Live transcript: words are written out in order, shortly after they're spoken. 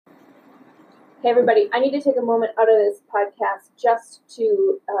Hey everybody, I need to take a moment out of this podcast just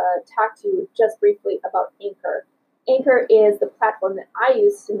to talk to you just briefly about Anchor. Anchor is the platform that I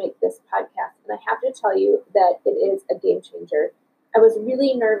use to make this podcast, and I have to tell you that it is a game changer. I was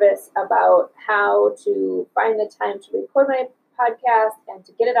really nervous about how to find the time to record my podcast and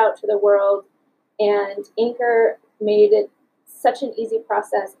to get it out to the world, and Anchor made it such an easy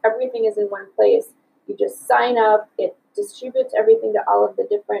process. Everything is in one place. You just sign up, it distributes everything to all of the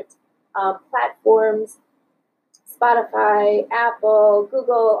different platforms, Spotify, Apple,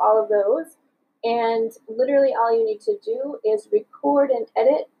 Google, all of those. And literally all you need to do is record and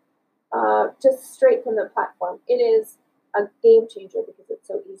edit just straight from the platform. It is a game changer because it's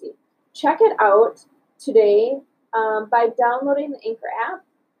so easy. Check it out today by downloading the Anchor app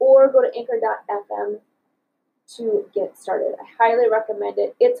or go to anchor.fm to get started. I highly recommend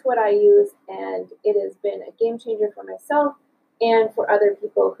it. It's what I use, and it has been a game changer for myself and for other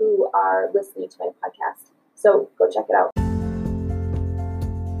people who are listening to my podcast. So go check it out.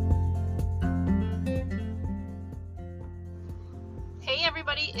 Hey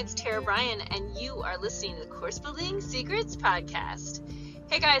everybody, it's Tara Bryan, and you are listening to the Course Building Secrets Podcast.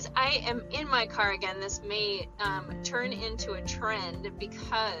 Hey guys, I am in my car again. This may turn into a trend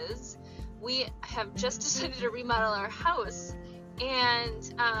because we have just decided to remodel our house,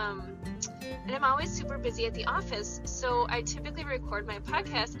 and I'm always super busy at the office, so I typically record my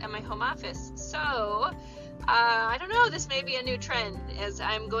podcast at my home office. So I don't know, this may be a new trend as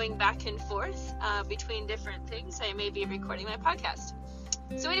I'm going back and forth between different things. I may be recording my podcast.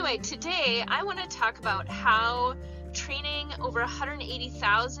 So anyway, today I want to talk about how training over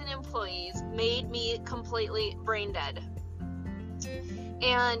 180,000 employees made me completely brain dead.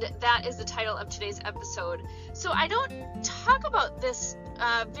 And that is the title of today's episode. So I don't talk about this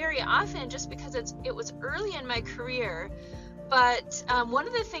very often just because it was early in my career. But one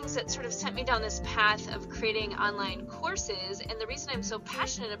of the things that sort of sent me down this path of creating online courses, and the reason I'm so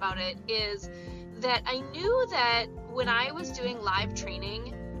passionate about it, is that I knew that when I was doing live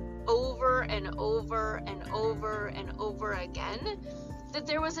training over and over and over and over again, that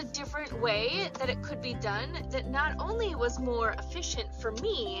there was a different way that it could be done that not only was more efficient for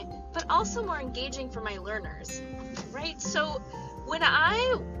me, but also more engaging for my learners, right? So when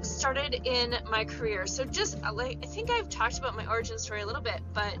I started in my career, so just like, I think I've talked about my origin story a little bit,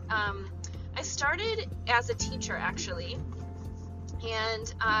 but I started as a teacher actually,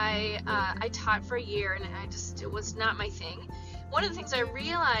 and I taught for a year, and it was not my thing. One of the things I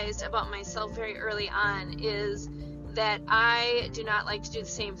realized about myself very early on is that I do not like to do the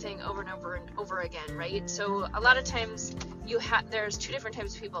same thing over and over and over again, right? So a lot of times there's two different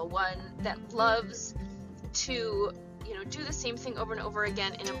types of people. One that loves to, do the same thing over and over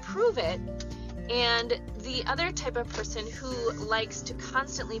again and improve it. And the other type of person who likes to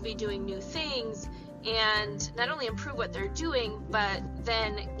constantly be doing new things and not only improve what they're doing, but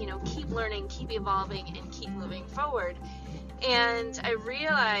then, keep learning, keep evolving, and keep moving forward. And I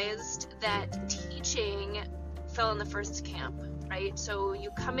realized that teaching fell in the first camp, right? So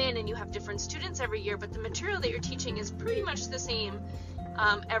you come in and you have different students every year, but the material that you're teaching is pretty much the same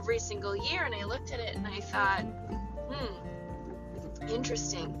every single year. And I looked at it and I thought,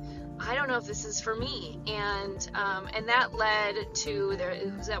 interesting. I don't know if this is for me. And that led to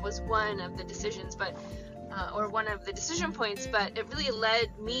that was one of the decisions, or one of the decision points, but it really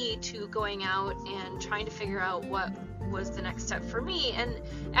led me to going out and trying to figure out what was the next step for me. And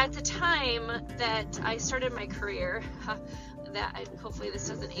at the time that I started my career, hopefully this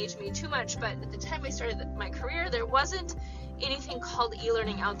doesn't age me too much, but at the time I started my career, there wasn't anything called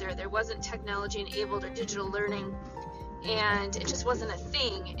e-learning out there. There wasn't technology enabled or digital learning, and it just wasn't a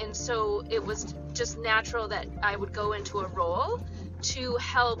thing. And so it was just natural that I would go into a role to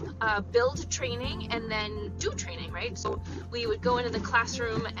help build training and then do training, right? So we would go into the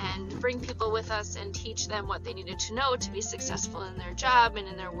classroom and bring people with us and teach them what they needed to know to be successful in their job and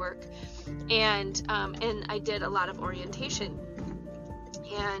in their work. And I did a lot of orientation.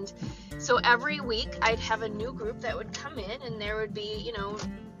 And so every week I'd have a new group that would come in, and there would be,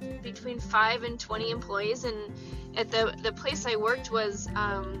 between 5 and 20 employees. And at the place I worked was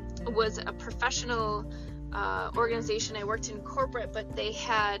a professional organization. I worked in corporate, but they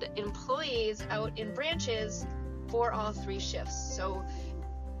had employees out in branches for all 3 shifts. So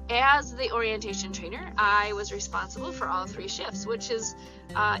as the orientation trainer, I was responsible for all 3 shifts, which is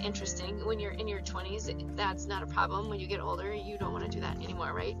interesting. When you're in your 20s, that's not a problem. When you get older, you don't want to do that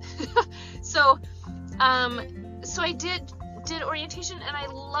anymore, right? So I did orientation, and I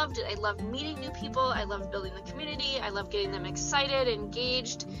loved it. I loved meeting new people. I loved building the community. I loved getting them excited,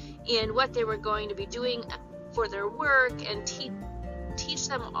 engaged in what they were going to be doing for their work, and teach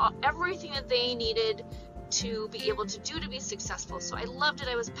them everything that they needed to be able to do to be successful. So I loved it.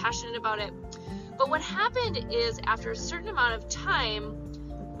 I was passionate about it. But what happened is, after a certain amount of time,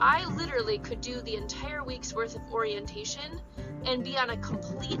 I literally could do the entire week's worth of orientation and be on a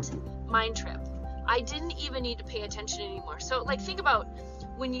complete mind trip. I didn't even need to pay attention anymore. So like, think about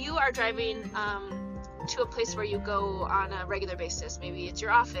when you are driving to a place where you go on a regular basis. Maybe it's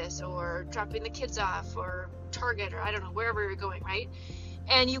your office, or dropping the kids off, or Target, or I don't know, wherever you're going, right?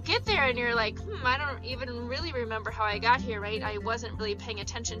 And you get there and you're like, I don't even really remember how I got here, right? I wasn't really paying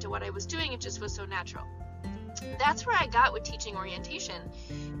attention to what I was doing. It just was so natural. That's where I got with teaching orientation.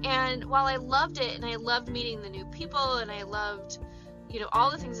 And while I loved it, and I loved meeting the new people, and I loved, all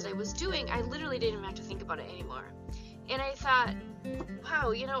the things that I was doing, I literally didn't even have to think about it anymore. And I thought,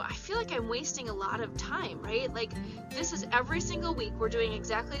 wow, I feel like I'm wasting a lot of time, right? Like, this is every single week. We're doing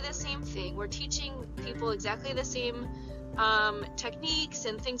exactly the same thing. We're teaching people exactly the same techniques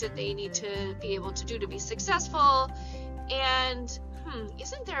and things that they need to be able to do to be successful. And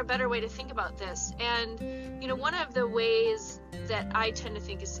isn't there a better way to think about this? And one of the ways that I tend to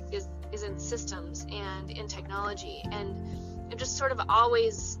think is in systems and in technology, and I've just sort of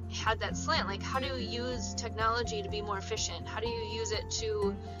always had that slant, like, how do you use technology to be more efficient? How do you use it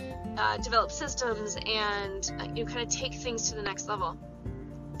to develop systems and kind of take things to the next level?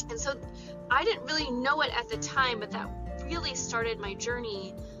 And so I didn't really know it at the time, but that really started my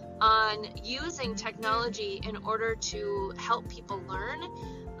journey on using technology in order to help people learn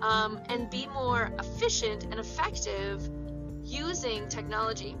and be more efficient and effective using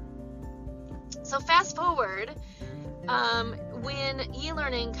technology. So fast forward, when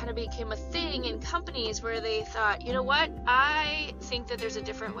e-learning kind of became a thing in companies where they thought, what, I think that there's a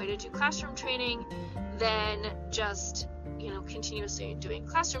different way to do classroom training than just continuously doing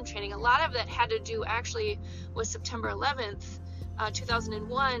classroom training. A lot of that had to do actually with September 11th,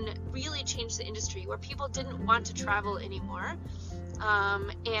 2001 really changed the industry, where people didn't want to travel anymore.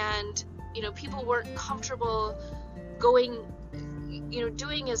 And people weren't comfortable going,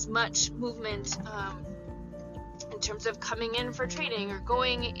 doing as much movement in terms of coming in for training or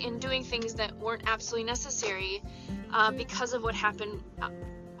going and doing things that weren't absolutely necessary because of what happened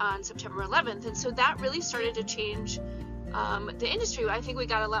on September 11th. And so that really started to change the industry. I think we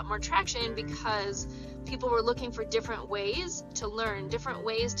got a lot more traction because people were looking for different ways to learn, different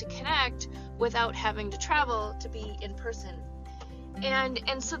ways to connect without having to travel to be in person.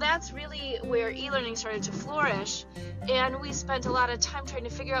 And so that's really where e-learning started to flourish. And we spent a lot of time trying to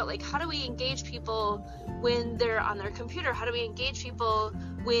figure out, like, how do we engage people when they're on their computer? How do we engage people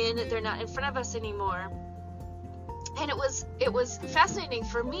when they're not in front of us anymore? And it was fascinating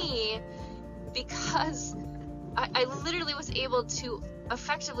for me because I literally was able to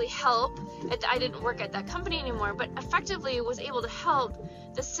effectively help. I didn't work at that company anymore, but effectively was able to help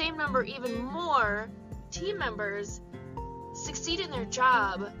the same number, even more team members succeed in their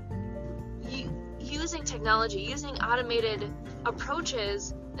job using technology, using automated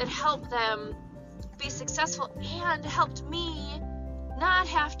approaches that help them be successful, and helped me not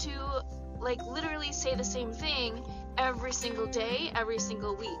have to literally say the same thing every single day, every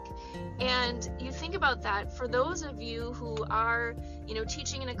single week. And you think about that, for those of you who are,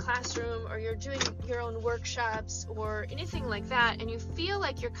 teaching in a classroom, or you're doing your own workshops or anything like that, and you feel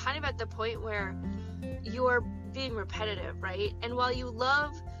like you're kind of at the point where you're being repetitive, right? And while you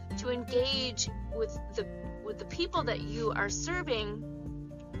love to engage with the people that you are serving,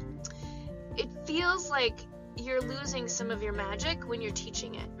 it feels like you're losing some of your magic when you're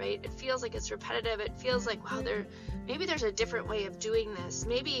teaching it, right? It feels like it's repetitive. It feels like, wow, maybe there's a different way of doing this.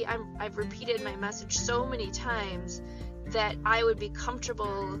 Maybe I've repeated my message so many times that I would be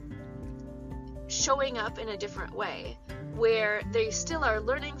comfortable showing up in a different way, where they still are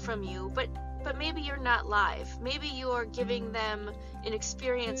learning from you, but maybe you're not live. Maybe you're giving them an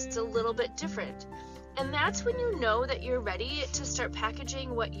experience that's a little bit different. And that's when you know that you're ready to start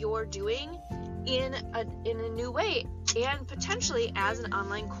packaging what you're doing in a new way, and potentially as an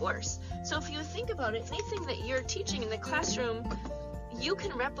online course. So if you think about it, anything that you're teaching in the classroom, you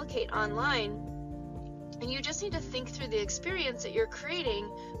can replicate online, and you just need to think through the experience that you're creating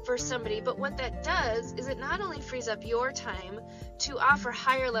for somebody. But what that does is it not only frees up your time to offer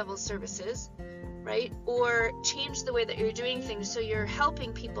higher level services, right, or change the way that you're doing things so you're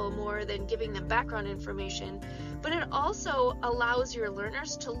helping people more than giving them background information, but it also allows your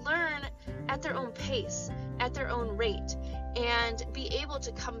learners to learn at their own pace, at their own rate, and be able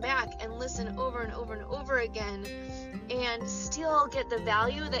to come back and listen over and over and over again, and still get the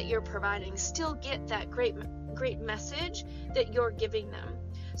value that you're providing, still get that great message that you're giving them.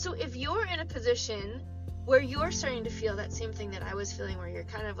 So if you're in a position where you're starting to feel that same thing that I was feeling, where you're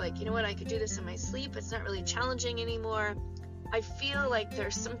kind of like, you know what, I could do this in my sleep. It's not really challenging anymore. I feel like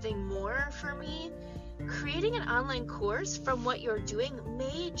there's something more for me. Creating an online course from what you're doing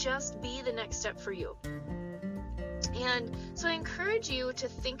may just be the next step for you. And so I encourage you to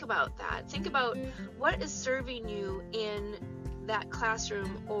think about that. Think about what is serving you in that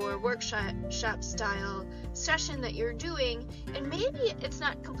classroom or workshop style session that you're doing, and maybe it's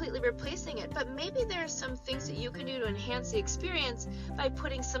not completely replacing it, but maybe there's some things that you can do to enhance the experience by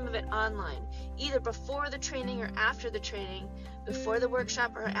putting some of it online, either before the training or after the training, before the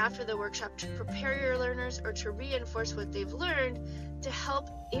workshop or after the workshop, to prepare your learners or to reinforce what they've learned to help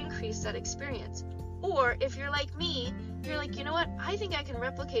increase that experience. Or if you're like me, you're like, you know what, I think I can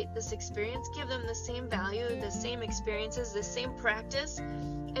replicate this experience, give them the same value, the same experiences, the same practice,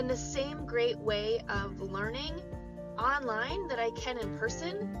 and the same great way of learning online that I can in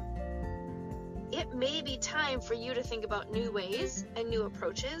person. It may be time for you to think about new ways and new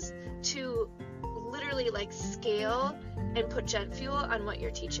approaches to literally like scale and put jet fuel on what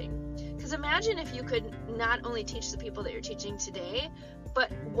you're teaching. Because imagine if you could not only teach the people that you're teaching today, but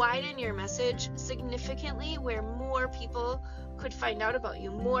widen your message significantly, where more people could find out about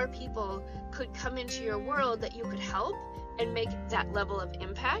you, more people could come into your world that you could help and make that level of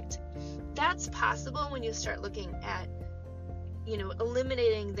impact. That's possible when you start looking at,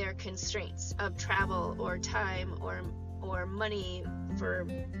 eliminating their constraints of travel or time or money for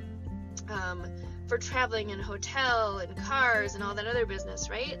traveling and hotel and cars and all that other business,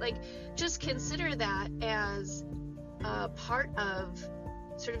 right? Like, just consider that as a part of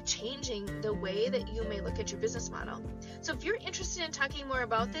sort of changing the way that you may look at your business model. So if you're interested in talking more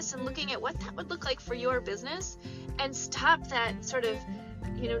about this and looking at what that would look like for your business, and stop that sort of,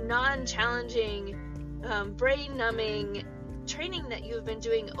 non-challenging, brain-numbing training that you've been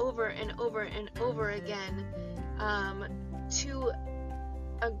doing over and over and over again, to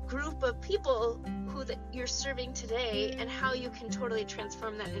a group of people who that you're serving today, and how you can totally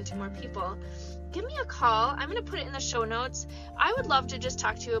transform that into more people, give me a call. I'm going to put it in the show notes. I would love to just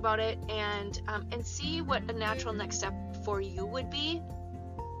talk to you about it and see what a natural next step for you would be.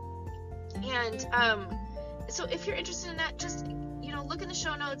 And so if you're interested in that, just look in the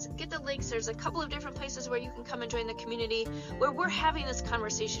show notes, get the links. There's a couple of different places where you can come and join the community, where we're having this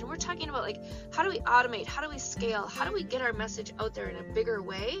conversation. We're talking about, like, how do we automate? How do we scale? How do we get our message out there in a bigger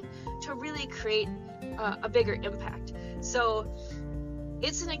way to really create a bigger impact? So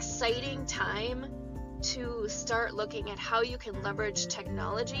it's an exciting time to start looking at how you can leverage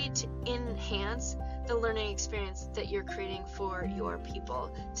technology to enhance the learning experience that you're creating for your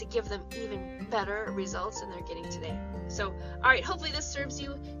people, to give them even better results than they're getting today. So, all right, hopefully this serves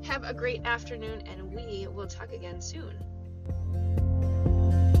you. Have a great afternoon, and we will talk again soon.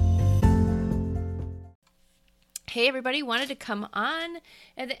 Hey everybody, wanted to come on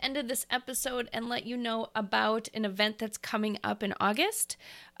at the end of this episode and let you know about an event that's coming up in August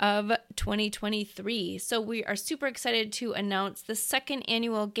of 2023. So we are super excited to announce the second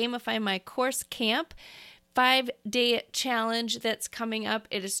annual Gamify My Course Camp 5-day challenge that's coming up.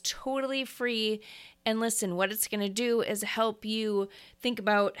 It is totally free. And listen, what it's going to do is help you think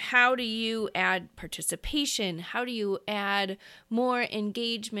about, how do you add participation? How do you add more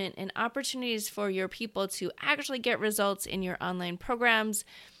engagement and opportunities for your people to actually get results in your online programs?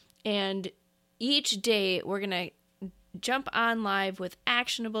 And each day we're going to jump on live with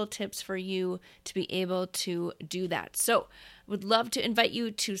actionable tips for you to be able to do that. So would love to invite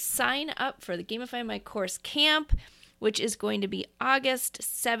you to sign up for the Gamify My Course Camp, which is going to be August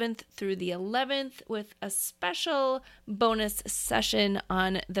 7th through the 11th, with a special bonus session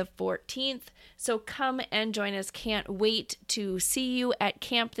on the 14th. So come and join us. Can't wait to see you at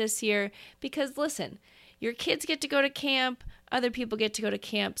camp this year, because listen, your kids get to go to camp, other people get to go to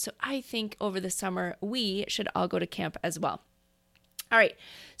camp, so I think over the summer we should all go to camp as well. All right,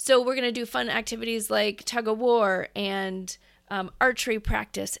 so we're going to do fun activities like tug of war and archery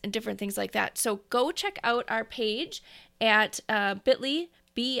practice and different things like that. So go check out our page at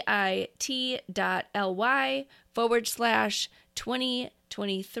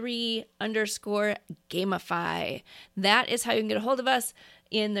bit.ly/2023_gamify. That is how you can get a hold of us.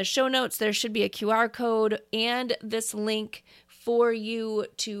 In the show notes, there should be a QR code and this link for you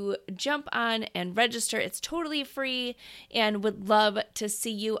to jump on and register. It's totally free, and would love to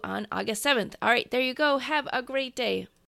see you on August 7th. All right, there you go. Have a great day.